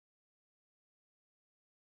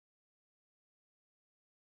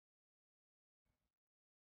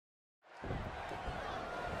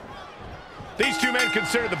These two men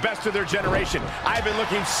considered the best of their generation. I've been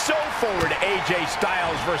looking so forward to AJ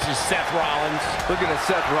Styles versus Seth Rollins. Looking at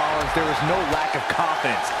Seth Rollins, there was no lack of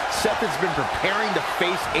confidence. Seth has been preparing to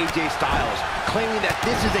face AJ Styles, claiming that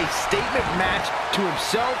this is a statement match to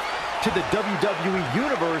himself, to the WWE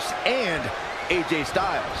Universe, and AJ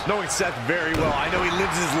Styles. Knowing Seth very well, I know he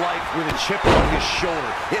lives his life with a chip on his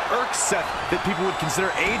shoulder. It irks Seth that people would consider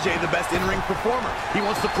AJ the best in-ring performer. He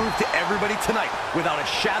wants to prove to everybody tonight, without a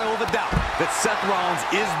shadow of a doubt, that Seth Rollins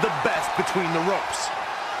is the best between the ropes.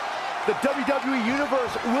 The WWE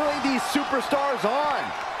Universe willing these superstars on.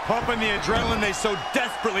 Pumping the adrenaline they so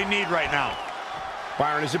desperately need right now.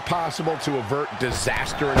 Byron, is it possible to avert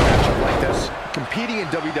disaster in a matchup like this? Competing in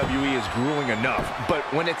WWE is grueling enough, but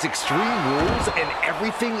when it's extreme rules and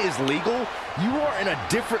everything is legal, you are in a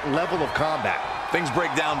different level of combat. Things break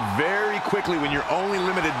down very quickly when you're only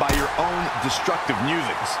limited by your own destructive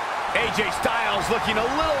musings. AJ Styles looking a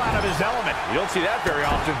little out of his element. You don't see that very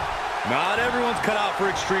often. Not everyone's cut out for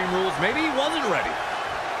extreme rules. Maybe he wasn't ready.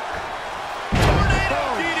 Tornado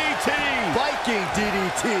DDT! Viking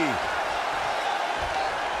DDT.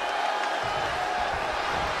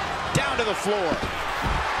 Down to the floor.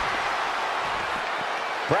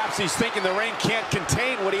 Perhaps he's thinking the ring can't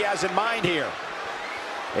contain what he has in mind here.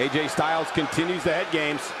 AJ Styles continues the head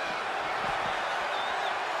games.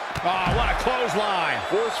 Oh, what a clothesline.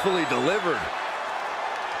 Forcefully delivered.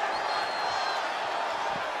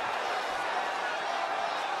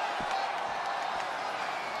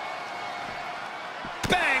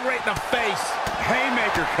 Bang, right in the face.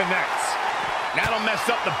 Haymaker connects. That'll mess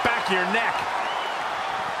up the back of your neck.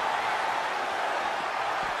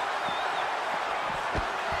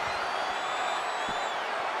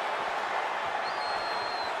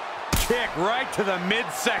 Kick right to the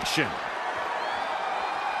midsection.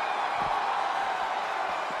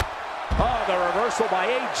 Oh, the reversal by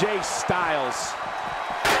AJ Styles.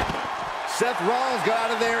 Seth Rollins got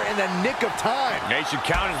out of there in the nick of time. They should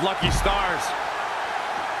count his lucky stars.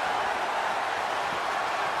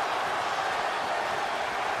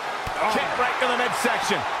 Kick right to the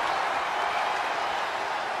midsection.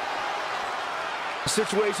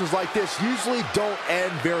 Situations like this usually don't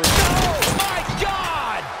end very well. Oh, my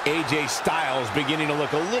God! AJ Styles beginning to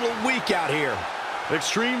look a little weak out here.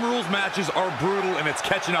 Extreme Rules matches are brutal, and it's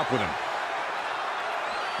catching up with him.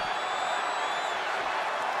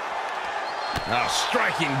 A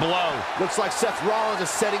striking blow. Looks like Seth Rollins is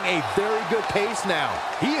setting a very good pace now.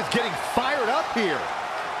 He is getting fired up here.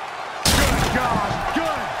 Good God!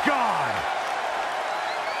 Good God!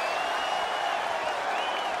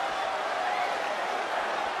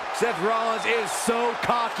 Seth Rollins is so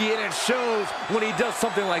cocky, and it shows when he does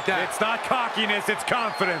something like that. It's not cockiness, it's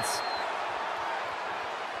confidence.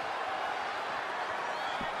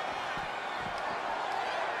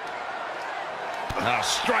 A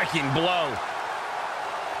striking blow.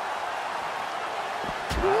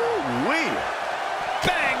 Ooh-wee.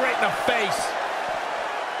 Bang right in the face.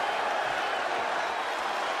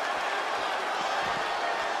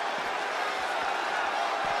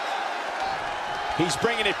 He's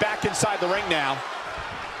bringing it back inside the ring now.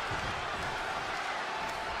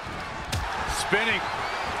 Spinning.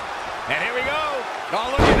 And here we go.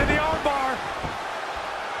 Oh, look into the armbar.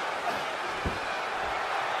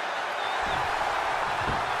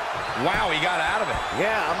 Wow, he got out of it.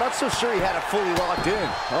 Yeah, I'm not so sure he had it fully locked in.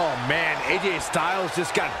 Oh, man, AJ Styles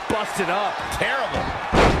just got busted up. Terrible.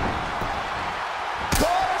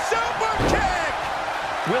 Oh, super kick!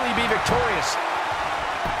 Will he be victorious?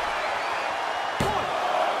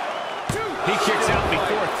 He kicks out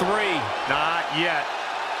before 3. Not yet.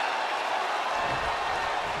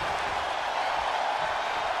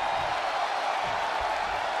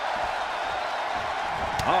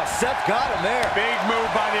 Oh, Seth got him there. Big move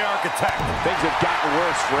by the architect. Things have gotten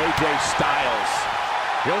worse for AJ Styles.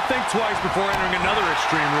 He'll think twice before entering another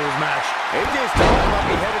Extreme Rules match. AJ Styles might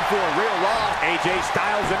be headed for a real loss. AJ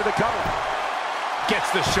Styles into the cover. Gets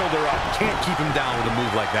the shoulder up. Can't keep him down with a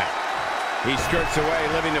move like that. He skirts away,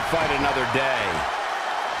 living to fight another day.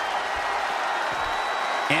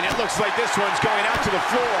 And it looks like this one's going out to the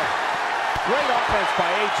floor. Great offense by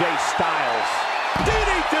AJ Styles.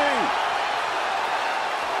 DDT!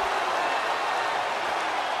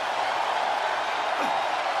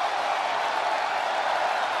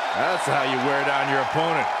 That's how you wear down your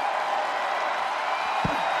opponent.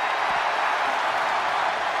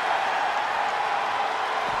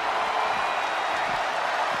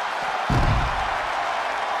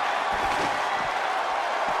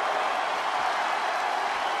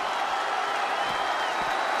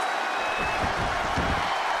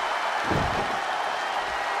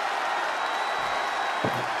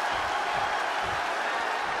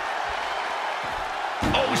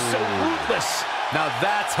 Now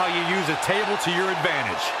that's how you use a table to your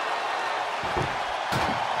advantage.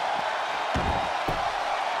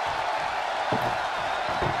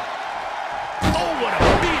 Oh, what a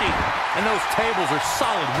beating! And those tables are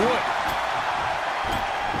solid wood.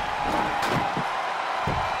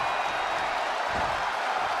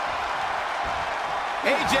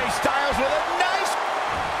 AJ Styles with a nice...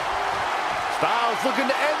 Styles looking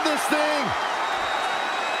to end this thing.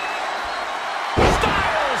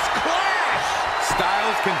 Styles clash!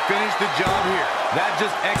 Styles can finish the job here. That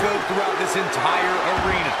just echoed throughout this entire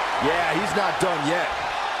arena. Yeah, he's not done yet.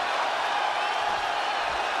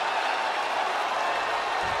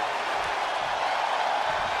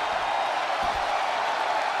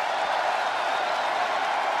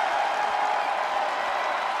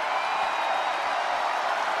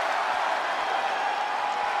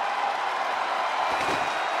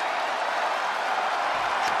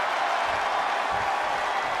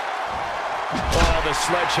 The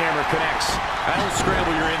sledgehammer connects. That'll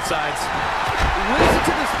scramble your insides. Listen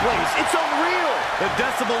to this place. It's unreal. The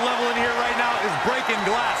decibel level in here right now is breaking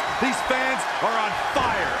glass. These fans are on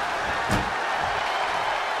fire.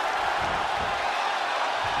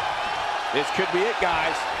 This could be it,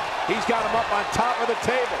 guys. He's got him up on top of the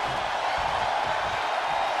table.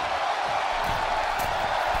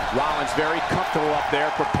 Rollins very comfortable up there,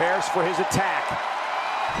 prepares for his attack.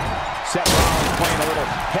 Seth Rollins playing a little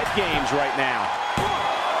head games right now.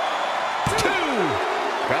 2!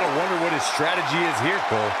 Gotta wonder what his strategy is here,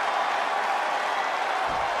 Cole.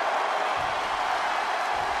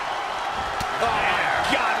 Oh, my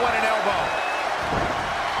God, what an elbow.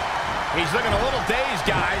 He's looking a little dazed,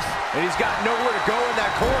 guys. And he's got nowhere to go in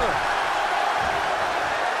that corner.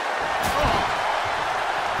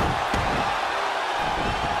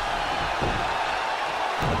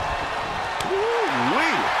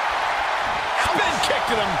 Woo-wee. Spin kick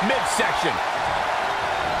to the midsection.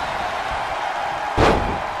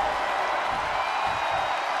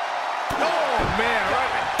 Oh, man,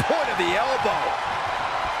 right at the point of the elbow.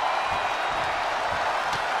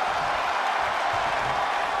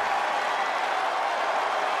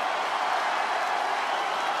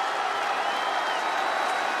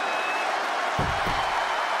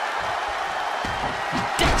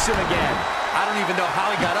 Him again. I don't even know how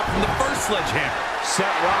he got up from the first sledgehammer. Seth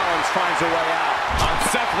Rollins finds a way out.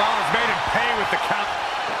 Seth Rollins made him pay with the count.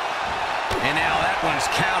 And now that one's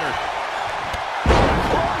countered.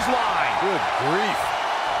 Clothesline. Good grief.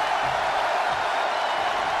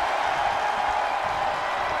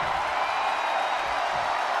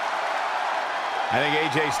 I think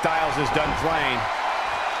AJ Styles is done playing.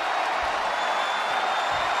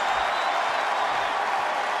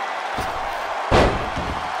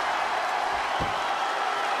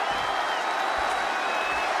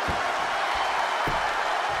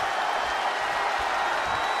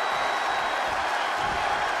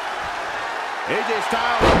 AJ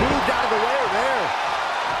Styles moved out of the way there.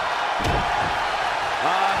 I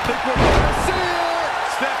think we're going to see it.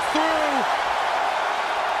 Step through.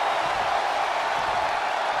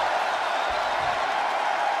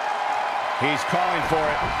 He's calling for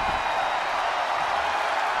it.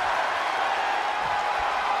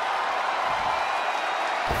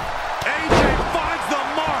 AJ finds the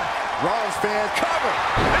mark. Rollins fan cover.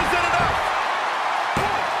 Is it enough?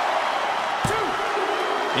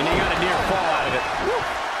 And he got a near fall out of it. Woo.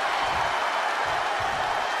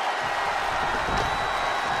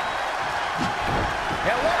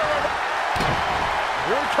 And what a...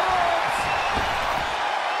 Here it comes.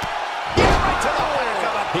 Yeah, right to the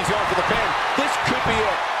heart. He's going for the pin. This could be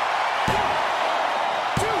it.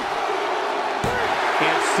 2, 3.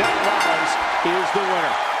 And Seth Rollins is the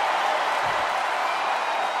winner.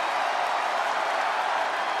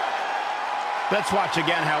 Let's watch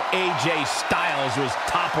again how AJ Styles was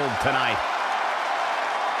toppled tonight.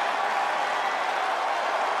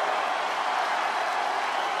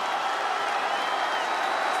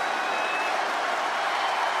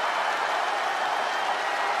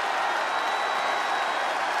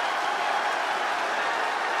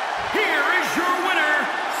 Here is your winner,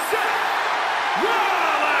 Seth Rollins!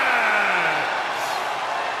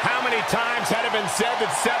 How many times had it been said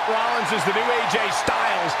that Seth Rollins is the new AJ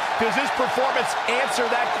Styles? Does this performance answer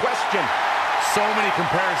that question? So many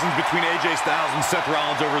comparisons between AJ Styles and Seth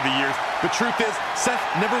Rollins over the years. The truth is, Seth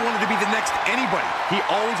never wanted to be the next anybody. He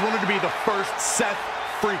always wanted to be the first Seth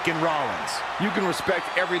freaking Rollins. You can respect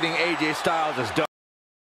everything AJ Styles has done.